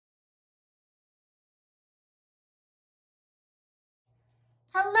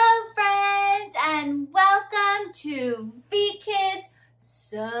Hello friends and welcome to VKIDS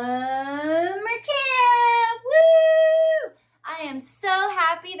Summer Camp! Woo! I am so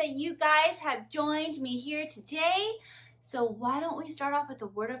happy that you guys have joined me here today. So why don't we start off with a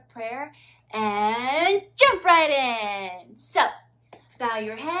word of prayer and jump right in. So bow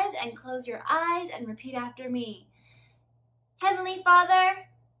your heads and close your eyes and repeat after me. Heavenly Father,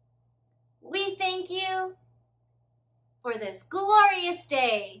 we thank you for this glorious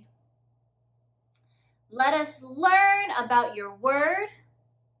day. Let us learn about your word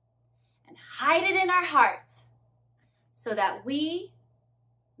and hide it in our hearts so that we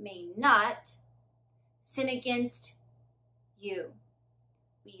may not sin against you.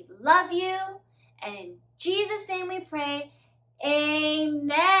 We love you, and in Jesus' name we pray,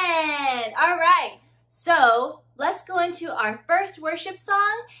 amen. All right, so let's go into our first worship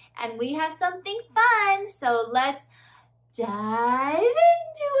song, and we have something fun, so let's dive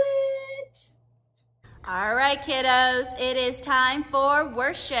into it. All right, kiddos, it is time for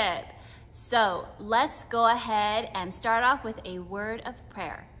worship. So let's go ahead and start off with a word of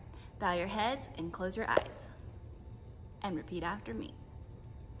prayer. Bow your heads and close your eyes and repeat after me.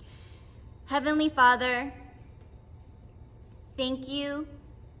 Heavenly Father, thank you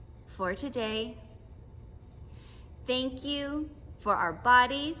for today. Thank you for our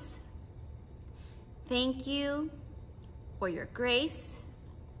bodies. Thank you for your grace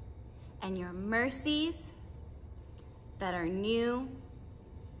and your mercies that are new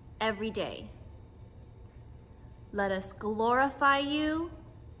every day. Let us glorify you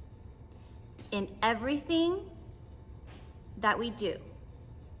in everything that we do.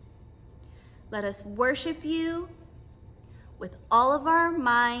 Let us worship you with all of our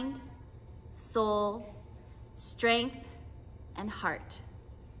mind, soul, strength, and heart.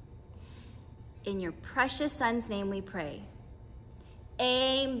 In your precious Son's name we pray.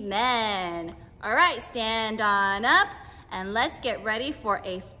 Amen. All right, stand on up and let's get ready for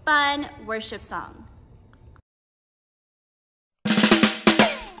a fun worship song.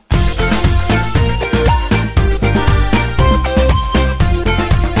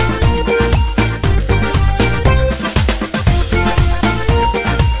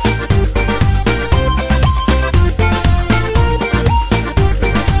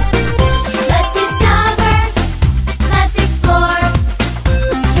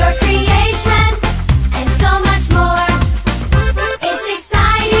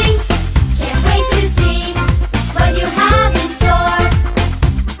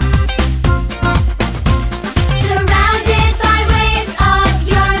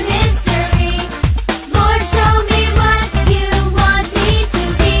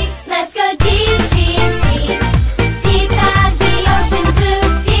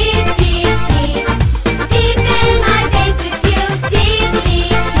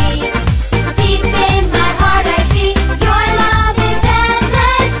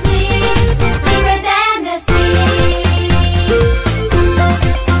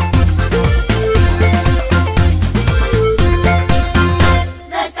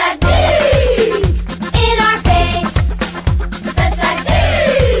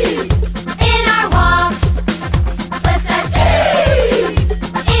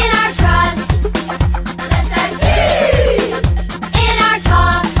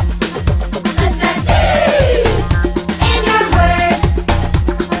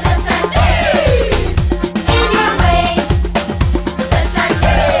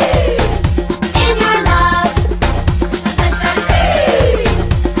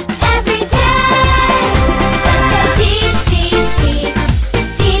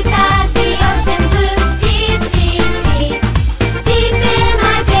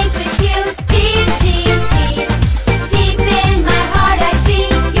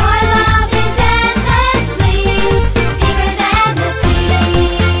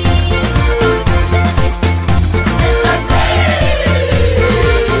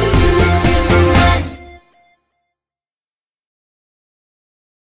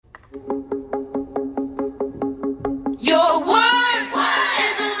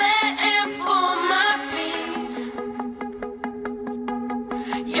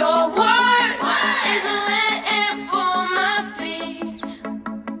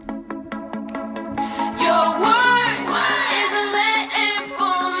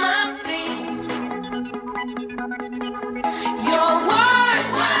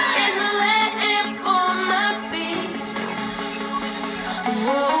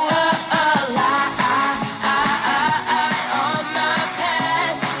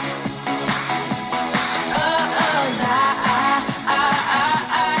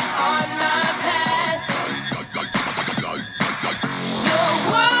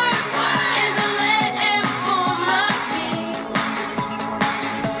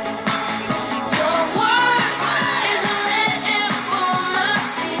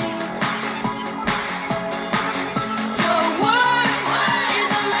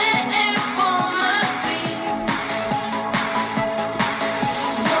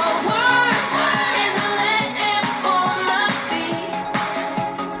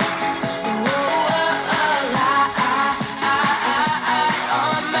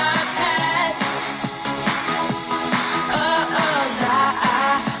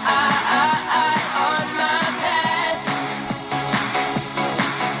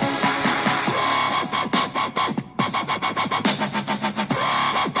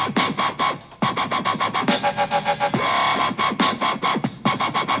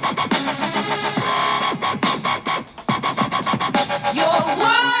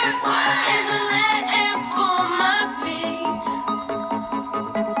 word is a lamp for my feet.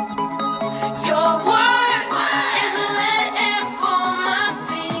 Your word is a lamp for my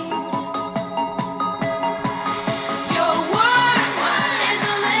feet. Your word is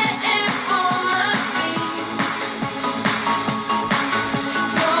a lamp for my feet.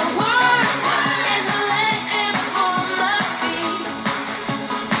 Your word is a lamp for my feet.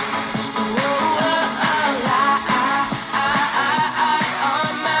 On my path.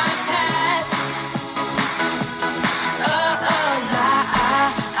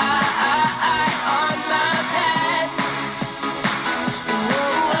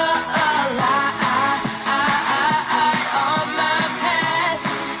 On my path.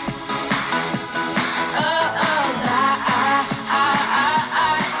 On my path.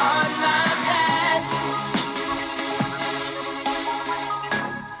 On my path.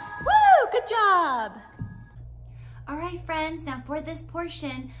 Woo! Good job! All right, friends, now for this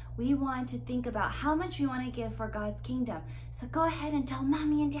portion, we want to think about how much we want to give for God's kingdom. So go ahead and tell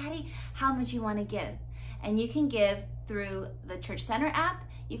Mommy and Daddy how much you want to give. And you can give through the Church Center app.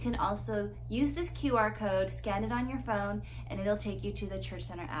 You can also use this QR code, scan it on your phone, and it'll take you to the Church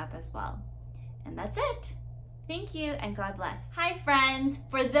Center app as well. And that's it. Thank you and God bless. Hi friends,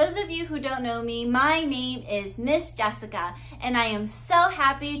 for those of you who don't know me, my name is Miss Jessica and I am so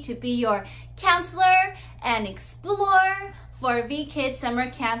happy to be your counselor and explorer for VKIDS Summer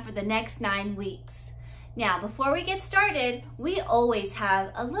Camp for the next 9 weeks. Now, before we get started, we always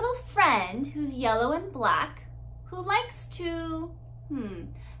have a little friend who's yellow and black who likes to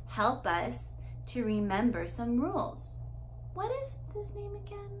help us to remember some rules. What is his name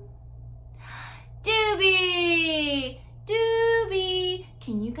again? Doobie! Doobie!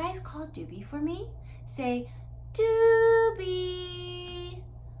 Can you guys call Doobie for me? Say, Doobie!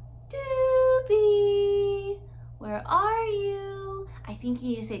 Doobie! Where are you? I think you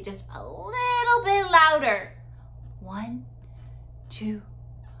need to say just a little bit louder. 1, 2,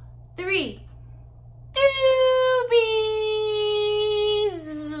 3. Doobie!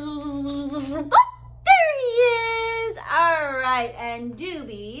 There he is! All right, and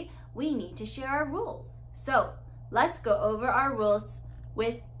Doobie, we need to share our rules. So let's go over our rules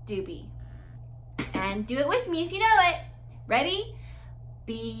with Doobie. And do it with me if you know it. Ready?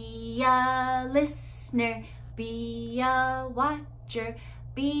 Be a listener, be a watcher,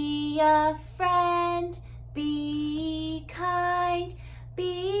 be a friend, be kind,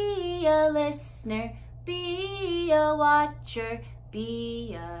 be a listener, be a watcher,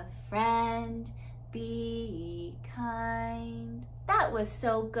 be a friend, be kind. That was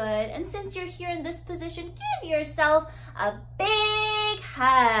so good. And since you're here in this position, give yourself a big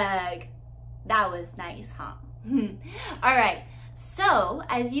hug. That was nice, huh? All right. So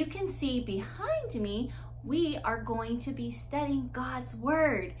as you can see behind me, we are going to be studying God's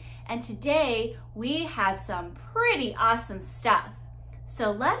Word. And today we have some pretty awesome stuff.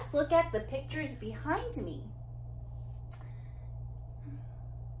 So let's look at the pictures behind me.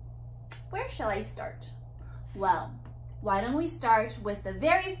 Where shall I start? Well, why don't we start with the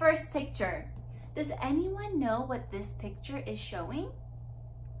very first picture? Does anyone know what this picture is showing?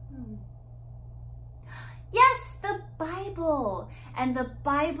 Yes, the Bible. And the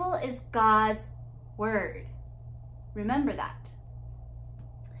Bible is God's Word. Remember that.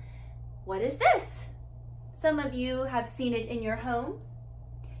 What is this? Some of you have seen it in your homes.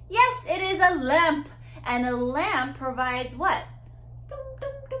 Yes, it is a lamp. And a lamp provides what?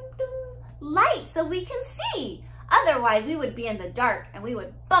 Light so we can see. Otherwise, we would be in the dark and we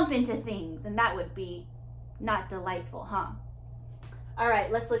would bump into things and that would be not delightful, huh? All right,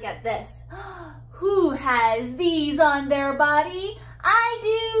 let's look at this. Who has these on their body? I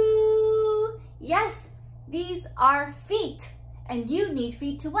do. Yes, these are feet. And you need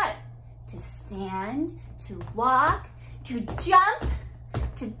feet to what? To stand, to walk, to jump,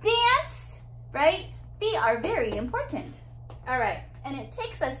 to dance, right? Feet are very important. All right, and it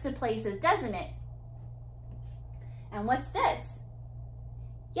takes us to places, doesn't it? And what's this?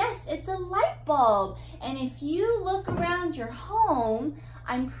 Yes, it's a light bulb. And if you look around your home,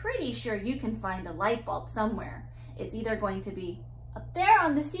 I'm pretty sure you can find a light bulb somewhere. It's either going to be up there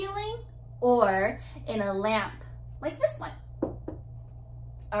on the ceiling or in a lamp like this one.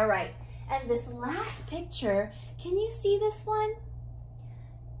 All right, and this last picture, can you see this one?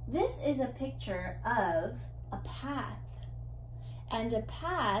 This is a picture of a path. And a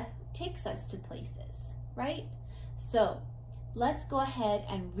path takes us to places, right? So let's go ahead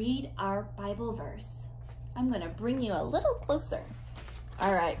and read our Bible verse. I'm going to bring you a little closer.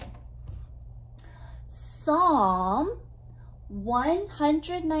 All right. Psalm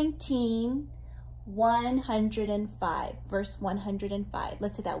 119, 105, verse 105.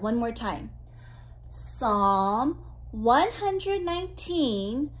 Let's say that one more time. Psalm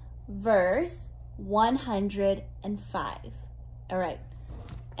 119, verse 105. All right.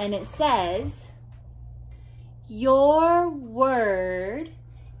 And it says, your word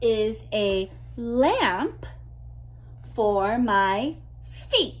is a lamp for my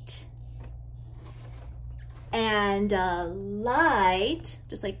feet and a light,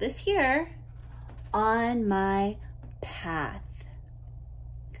 just like this here, on my path.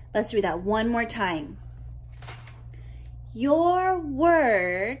 Let's read that one more time. Your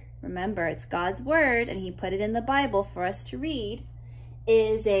word, remember it's God's word and he put it in the Bible for us to read,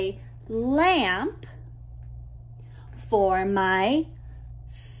 is a lamp for my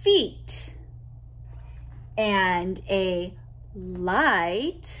feet and a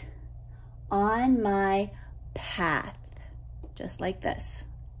light on my path, just like this.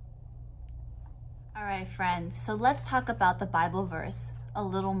 All right, friends, so let's talk about the Bible verse a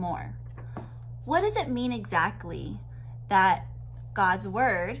little more. What does it mean exactly that God's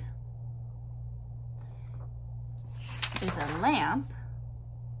word is a lamp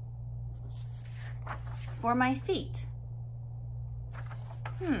for my feet?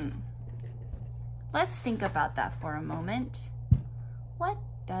 Let's think about that for a moment. What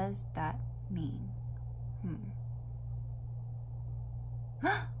does that mean?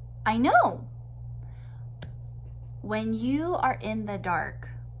 I know. When you are in the dark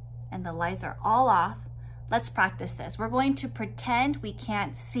and the lights are all off, let's practice this. We're going to pretend we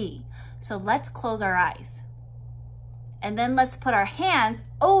can't see. So let's close our eyes. And then let's put our hands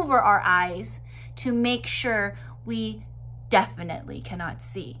over our eyes to make sure we definitely cannot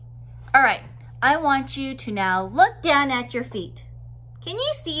see. All right, I want you to now look down at your feet. Can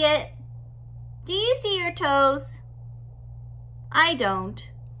you see it? Do you see your toes? I don't.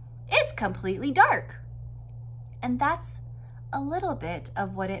 It's completely dark. And that's a little bit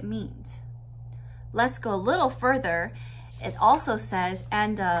of what it means. Let's go a little further. It also says,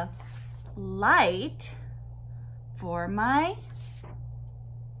 and a light for my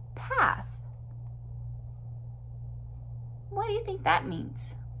path. What do you think that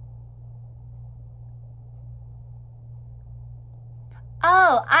means?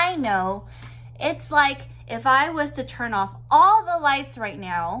 Oh, I know. It's like if I was to turn off all the lights right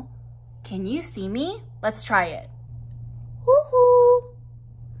now, can you see me? Let's try it. Woohoo!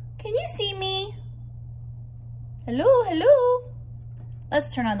 Can you see me? Hello, hello.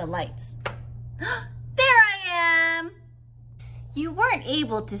 Let's turn on the lights. There I am. You weren't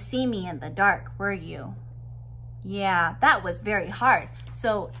able to see me in the dark, were you? Yeah, that was very hard.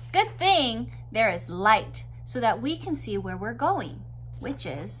 So good thing there is light so that we can see where we're going, which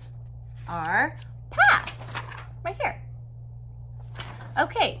is our path right here.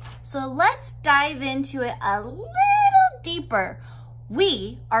 Okay, so let's dive into it a little deeper.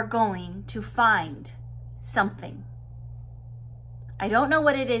 We are going to find something. I don't know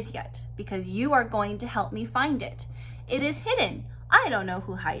what it is yet because you are going to help me find it. It is hidden. I don't know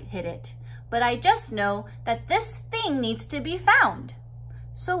who hid it, but I just know that this thing needs to be found.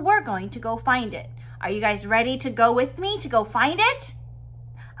 So we're going to go find it. Are you guys ready to go with me to go find it?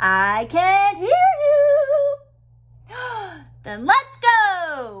 I can't hear you. Then let's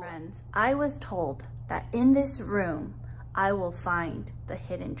go. Friends, I was told that in this room, I will find the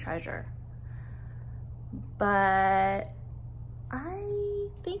hidden treasure. But I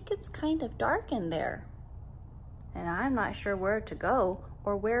think it's kind of dark in there. And I'm not sure where to go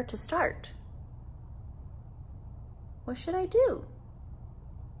or where to start. What should I do?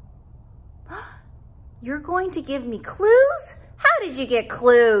 You're going to give me clues? How did you get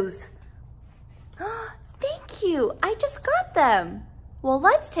clues? Thank you, I just got them. Well,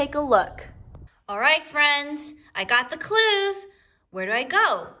 let's take a look. All right, friends, I got the clues. Where do I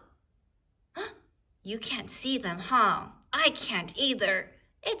go? You can't see them, huh? I can't either.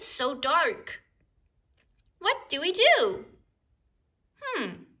 It's so dark. What do we do?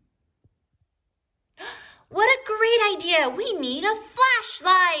 What a great idea. We need a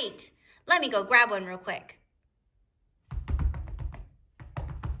flashlight. Let me go grab one real quick.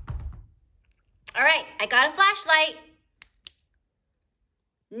 All right, I got a flashlight.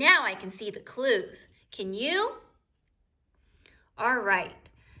 Now I can see the clues. Can you? All right,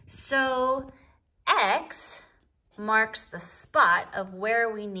 so X marks the spot of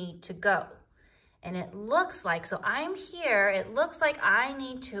where we need to go. And it looks like, so I'm here, it looks like I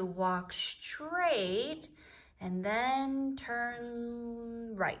need to walk straight and then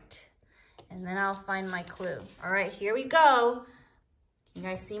turn right. And then I'll find my clue. All right, here we go. Can you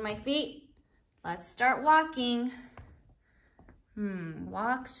guys see my feet? Let's start walking.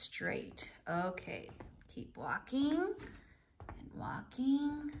 Walk straight. Okay, keep walking and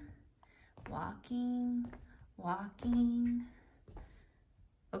walking, walking, walking.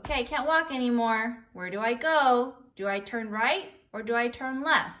 Okay, can't walk anymore. Where do I go? Do I turn right or do I turn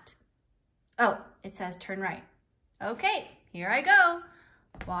left? Oh, it says turn right. Okay, here I go.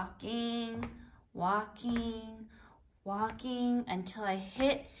 Walking, walking, walking until I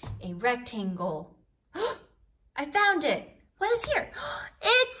hit a rectangle. I found it. What is here?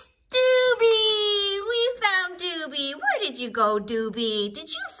 It's Doobie. We found Doobie. Where did you go, Doobie? Did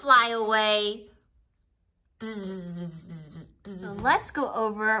you fly away? So let's go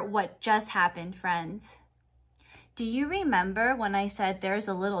over what just happened, friends. Do you remember when I said there's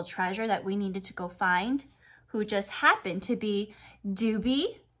a little treasure that we needed to go find, who just happened to be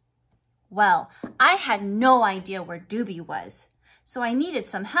Doobie? Well, I had no idea where Doobie was, so I needed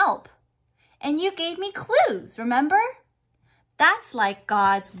some help. And you gave me clues, remember? That's like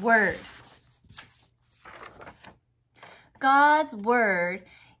God's word. God's word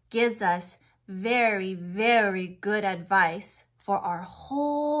gives us very, very good advice for our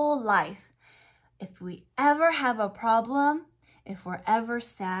whole life. If we ever have a problem, if we're ever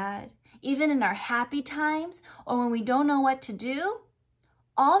sad, even in our happy times, or when we don't know what to do,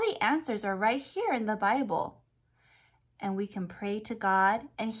 all the answers are right here in the Bible. And we can pray to God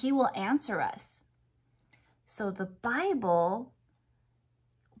and He will answer us. So the Bible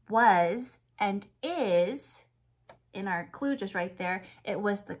was and is, in our clue just right there, it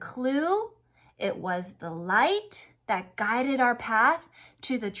was the clue, it was the light that guided our path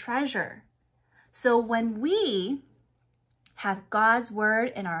to the treasure. So when we have God's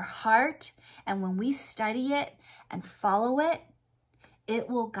word in our heart and when we study it and follow it, it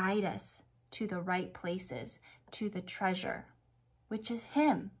will guide us to the right places, to the treasure, which is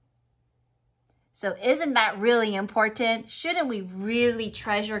Him. So isn't that really important? Shouldn't we really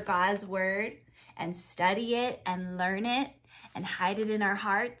treasure God's word and study it and learn it and hide it in our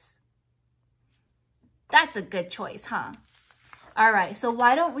hearts? That's a good choice, huh? All right, so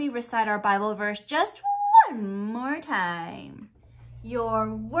why don't we recite our Bible verse just one more time?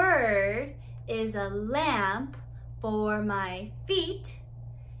 Your word is a lamp for my feet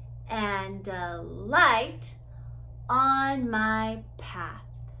and a light on my path.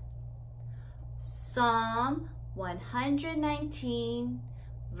 Psalm 119,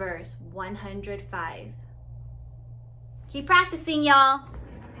 verse 105. Keep practicing, y'all.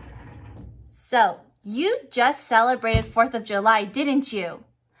 So, you just celebrated 4th of July, didn't you?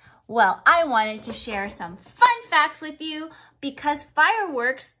 Well, I wanted to share some fun facts with you because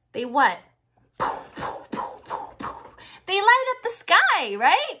fireworks, they what? They light up the sky,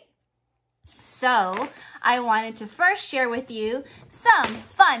 right? So, I wanted to first share with you some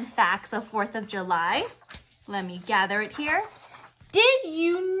fun facts of 4th of July. Let me gather it here. Did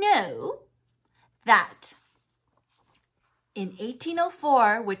you know that in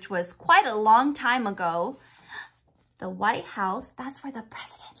 1804, which was quite a long time ago, the White House, that's where the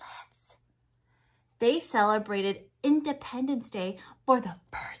president lives, they celebrated Independence Day for the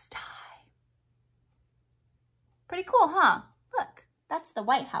first time. Pretty cool, huh? Look, that's the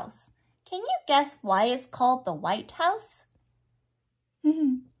White House. Can you guess why it's called the White House?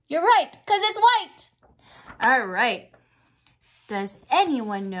 You're right, because it's white. All right. Does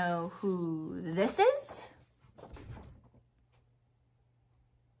anyone know who this is?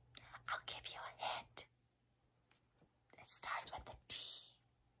 I'll give you a hint. It starts with a T.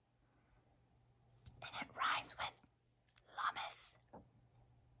 And it rhymes with Lummis.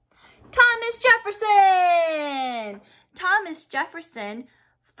 Thomas Jefferson! Thomas Jefferson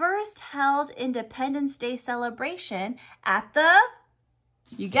first held Independence Day celebration at the,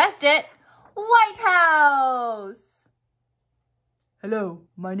 you guessed it, White House. Hello,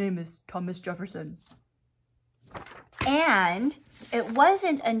 my name is Thomas Jefferson. And it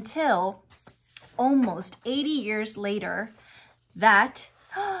wasn't until almost 80 years later that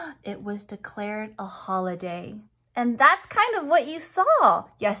it was declared a holiday. And that's kind of what you saw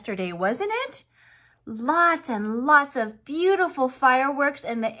yesterday, wasn't it? Lots and lots of beautiful fireworks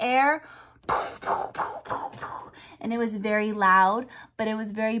in the air. And it was very loud, but it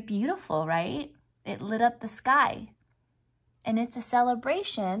was very beautiful, right? It lit up the sky. And it's a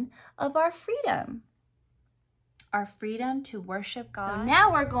celebration of our freedom. Our freedom to worship God. So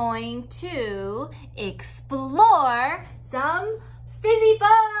now we're going to explore some fizzy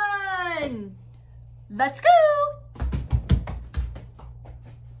fun. Let's go.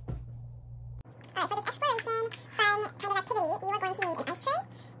 All right, for this exploration fun kind of activity, you are going to need an ice tray,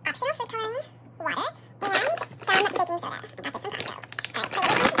 optional food coloring, water, and some baking soda. I got this from Costco. All right, so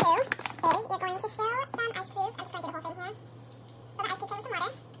what you're going to do is you're going to fill some ice cubes. I'm just going to do the whole thing here.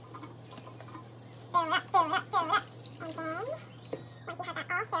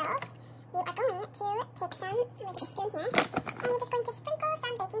 filled, you are going to take some, with a spoon here, and you're just going to sprinkle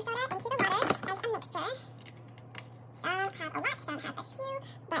some baking soda into the water as a mixture. Some have a lot, some have a few,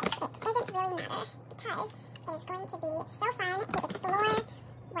 but it doesn't really matter because it is going to be so fun to explore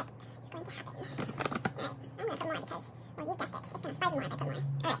what is going to happen. Alright, I'm going to put more because, well, you guessed it, it's going to fuzz more if I put more.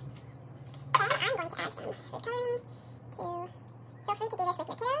 Alright. Then I'm going to add some food coloring to, feel free to do this with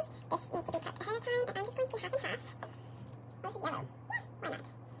your kiddos. This needs to be prepped ahead of time, but I'm just going to do half and half. Oh, this is yellow. Yeah, why not?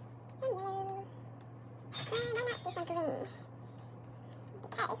 Some yellow. And why not do some green?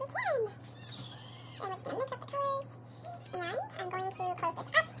 Because we can. And we're just going to mix up the colors. And I'm going to close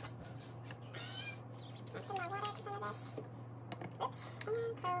this up. Add some more water to some of this. Oops.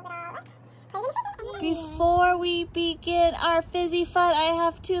 And close it all up. Put it in the freezer. And then Before we begin our fizzy fun, I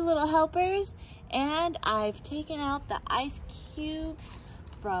have two little helpers, and I've taken out the ice cubes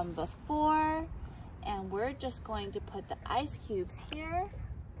from before, and we're just going to put the ice cubes here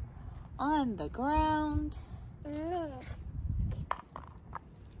on the ground.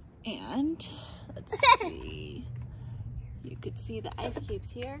 And let's see, you could see the ice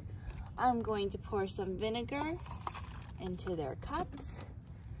cubes here. I'm going to pour some vinegar into their cups.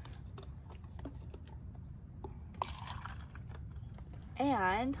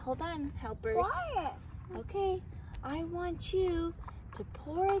 And hold on, helpers. What? Okay, I want you to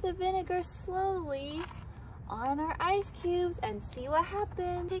pour the vinegar slowly on our ice cubes and see what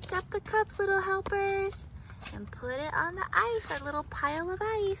happens. Pick up the cups, little helpers, and put it on the ice, our little pile of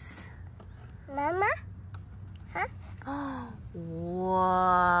ice. Mama? Huh? Oh,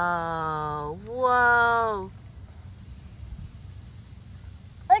 whoa, whoa.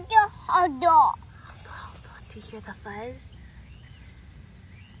 It's a hot dog. Hold on, do you hear the fuzz?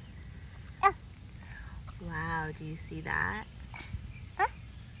 Wow, do you see that?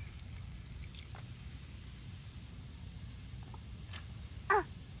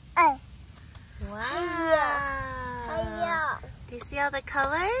 Wow. Do you see all the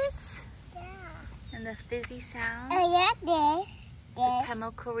colors? Yeah. And the fizzy sound? Yeah, there. The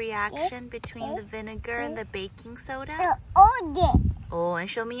chemical reaction between the vinegar and the baking soda? Oh, and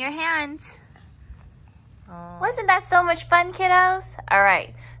show me your hands. Oh. Wasn't that so much fun, kiddos? All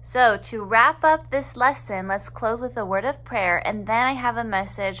right, so to wrap up this lesson, let's close with a word of prayer, and then I have a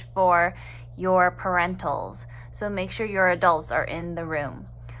message for your parentals. So make sure your adults are in the room.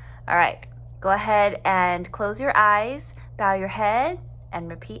 All right, go ahead and close your eyes, bow your heads, and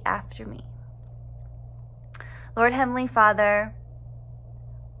repeat after me. Lord Heavenly Father,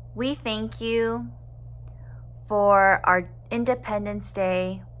 we thank you for our Independence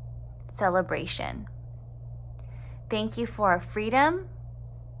Day celebration. Thank you for our freedom.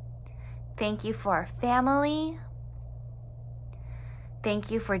 Thank you for our family.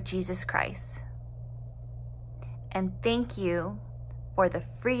 Thank you for Jesus Christ. And thank you for the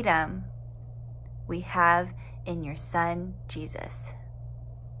freedom we have in your Son, Jesus.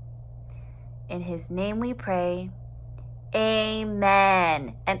 In his name we pray,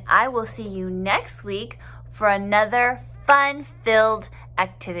 amen. And I will see you next week for another fun-filled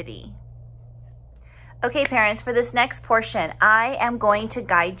activity. Okay, parents, for this next portion, I am going to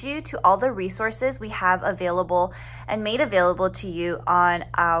guide you to all the resources we have available and made available to you on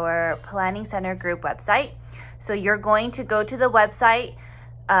our Planning Center group website. So you're going to go to the website.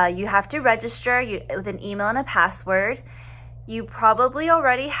 You have to register with an email and a password. You probably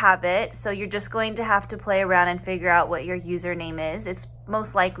already have it, so you're just going to have to play around and figure out what your username is. It's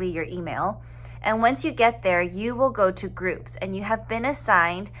most likely your email. And once you get there, you will go to groups, and you have been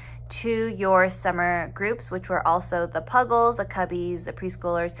assigned to your summer groups, which were also the Puggles, the Cubbies, the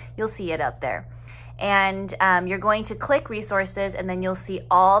preschoolers. You'll see it up there. And you're going to click resources, and then you'll see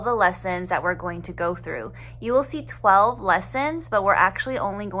all the lessons that we're going to go through. You will see 12 lessons, but we're actually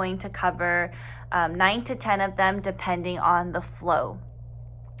only going to cover 9 to 10 of them depending on the flow.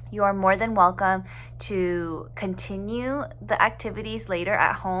 You are more than welcome to continue the activities later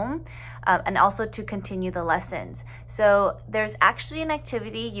at home and also to continue the lessons. So there's actually an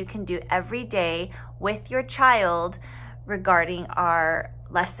activity you can do every day with your child regarding our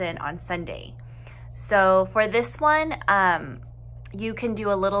lesson on Sunday. So for this one, you can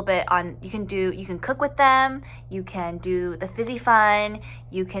do a little bit on, you can cook with them, you can do the fizzy fun,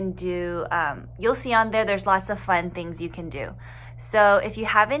 you can do, you'll see on there's lots of fun things you can do. So if you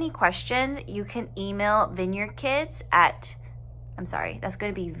have any questions, you can email VKIDS at, that's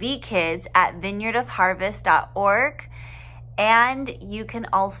going to be VKIDS at vineyardofharvest.org. And you can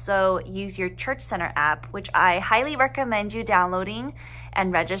also use your Church Center app, which I highly recommend you downloading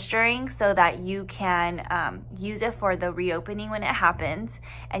and registering so that you can use it for the reopening when it happens.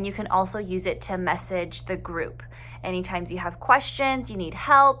 And you can also use it to message the group. Anytime you have questions, you need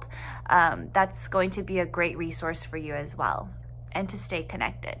help, that's going to be a great resource for you as well, and to stay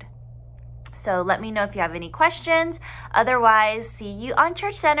connected. So let me know if you have any questions. Otherwise, see you on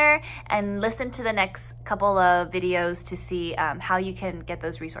Church Center and listen to the next couple of videos to see how you can get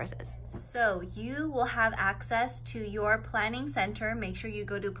those resources. So you will have access to your Planning Center. Make sure you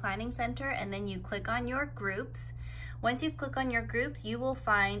go to Planning Center and then you click on your groups. Once you click on your groups, you will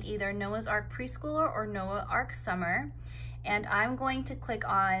find either Noah's Ark Preschooler or Noah's Ark Summer. And I'm going to click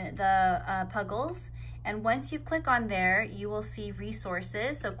on the Puggles. And once you click on there, you will see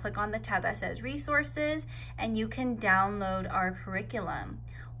resources. So click on the tab that says resources and you can download our curriculum.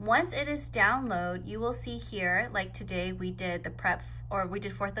 Once it is downloaded, you will see here, like today we did the prep, or we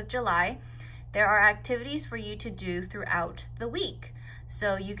did 4th of July. There are activities for you to do throughout the week.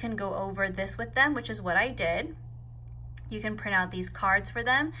 So you can go over this with them, which is what I did. You can print out these cards for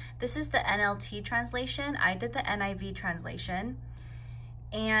them. This is the NLT translation. I did the NIV translation.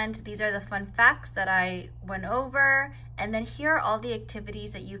 And these are the fun facts that I went over. And then here are all the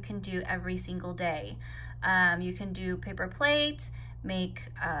activities that you can do every single day. You can do paper plates,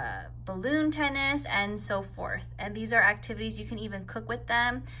 make balloon tennis, and so forth. And these are activities you can even cook with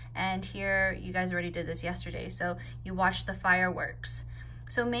them. And here, you guys already did this yesterday, so you watch the fireworks.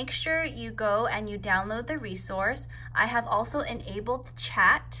 So make sure you go and you download the resource. I have also enabled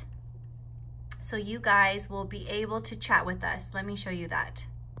chat, so you guys will be able to chat with us. Let me show you that.